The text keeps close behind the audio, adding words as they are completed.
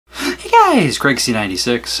Guys,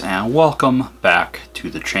 GregC96 and welcome back to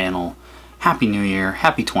the channel. Happy New Year,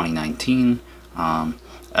 happy 2019. I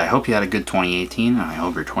hope you had a good 2018 and I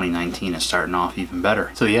hope your 2019 is starting off even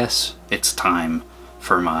better. So yes, it's time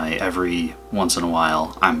for my every once in a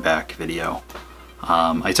while I'm back video.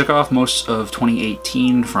 I took off most of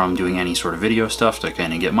 2018 from doing any sort of video stuff to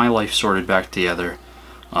kind of get my life sorted back together.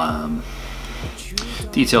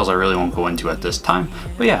 Details I really won't go into at this time,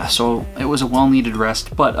 but yeah, so it was a well-needed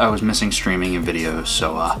rest, but I was missing streaming and videos,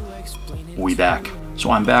 so we back.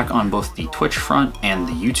 So I'm back on both the Twitch front and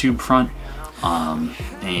the YouTube front,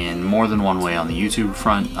 and more than one way on the YouTube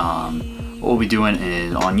front. What we'll be doing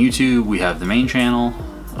is on YouTube, we have the main channel,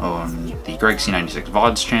 on the GregC96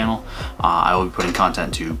 VODs channel. I will be putting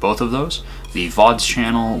content to both of those. The VODs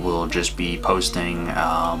channel will just be posting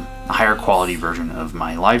a higher quality version of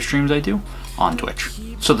my live streams I do on Twitch.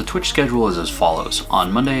 So the Twitch schedule is as follows.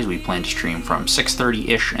 On Mondays we plan to stream from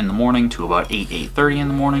 6:30-ish in the morning to about 8:30 in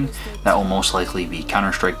the morning. That will most likely be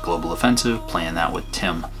Counter-Strike Global Offensive, playing that with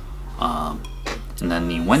Tim. And then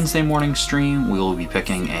the Wednesday morning stream, we will be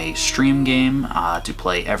picking a stream game to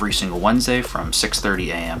play every single Wednesday from 6:30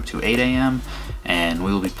 a.m. to 8 a.m. And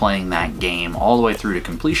we will be playing that game all the way through to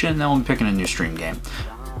completion, then we'll be picking a new stream game.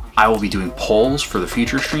 I will be doing polls for the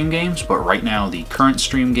future stream games, but right now the current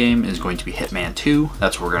stream game is going to be Hitman 2.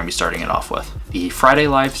 That's what we're going to be starting it off with. The Friday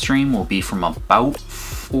live stream will be from about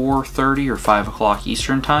 4:30 or 5 o'clock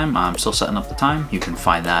Eastern time. I'm still setting up the time. You can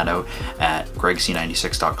find that out at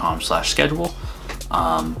gregc96.com/schedule.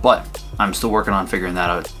 But I'm still working on figuring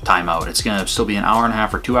that time out. It's going to still be an hour and a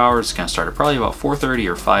half or 2 hours. It's going to start at probably about 4:30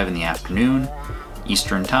 or 5 in the afternoon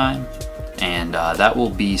Eastern time. And that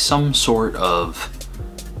will be some sort of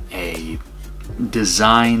a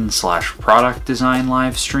design/product design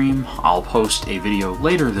live stream. I'll post a video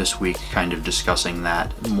later this week kind of discussing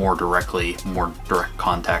that more directly, more direct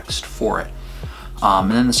context for it.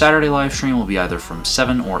 And then the Saturday live stream will be either from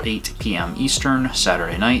 7 or 8 p.m. Eastern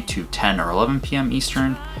Saturday night to 10 or 11 p.m.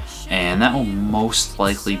 Eastern, and that will most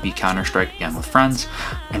likely be Counter-Strike again with friends.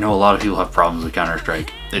 I know a lot of people have problems with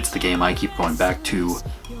Counter-Strike. It's the game I keep going back to.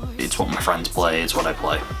 It's what my friends play, it's what I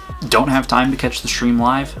play. Don't have time to catch the stream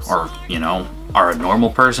live, or, you know, are a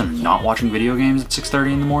normal person not watching video games at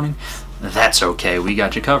 6:30 in the morning? That's okay, we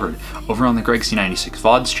got you covered. Over on the GregC96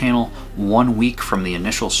 VODs channel, 1 week from the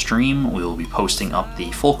initial stream, we will be posting up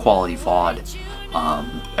the full quality VOD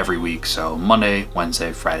every week. So Monday,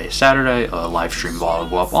 Wednesday, Friday, Saturday, a live stream VOD will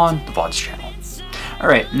go up on the VODs channel.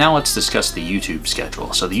 Alright, now let's discuss the YouTube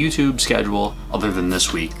schedule. So the YouTube schedule, other than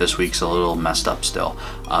this week's a little messed up still.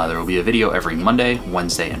 There will be a video every Monday,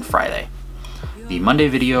 Wednesday, and Friday. The Monday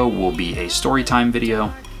video will be a story time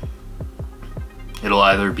video. It'll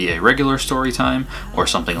either be a regular story time or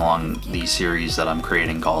something along the series that I'm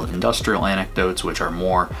creating called Industrial Anecdotes, which are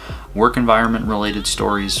more work environment related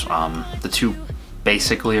stories. The two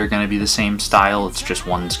basically are going to be the same style. It's just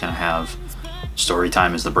one's going to have story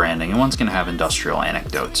time as the branding and one's going to have industrial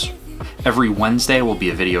anecdotes. Every Wednesday will be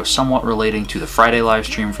a video somewhat relating to the Friday live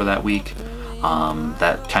stream for that week.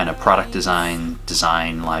 That kind of product design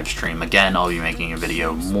live stream. Again, I'll be making a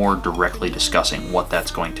video more directly discussing what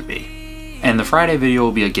that's going to be. And the Friday video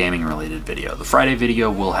will be a gaming related video. The Friday video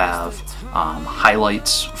will have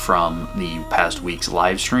highlights from the past week's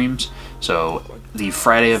live streams. So the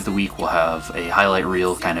Friday of the week will have a highlight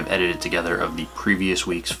reel kind of edited together of the previous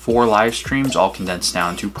week's 4 live streams, all condensed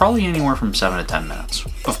down to probably anywhere from 7 to 10 minutes.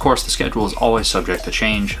 Of course, the schedule is always subject to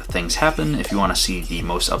change. Things happen. If you want to see the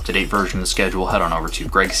most up-to-date version of the schedule, head on over to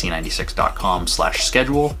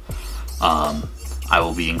gregc96.com/schedule. I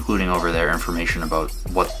will be including over there information about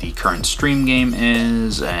what the current stream game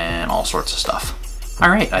is and all sorts of stuff.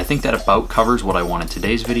 Alright, I think that about covers what I wanted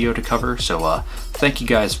today's video to cover, so thank you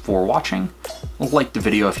guys for watching. Like the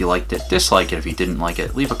video if you liked it, dislike it if you didn't like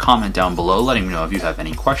it, leave a comment down below letting me know if you have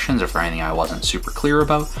any questions or if anything I wasn't super clear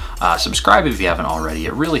about. Subscribe if you haven't already,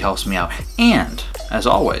 it really helps me out, and as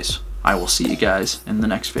always, I will see you guys in the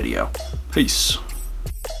next video. Peace.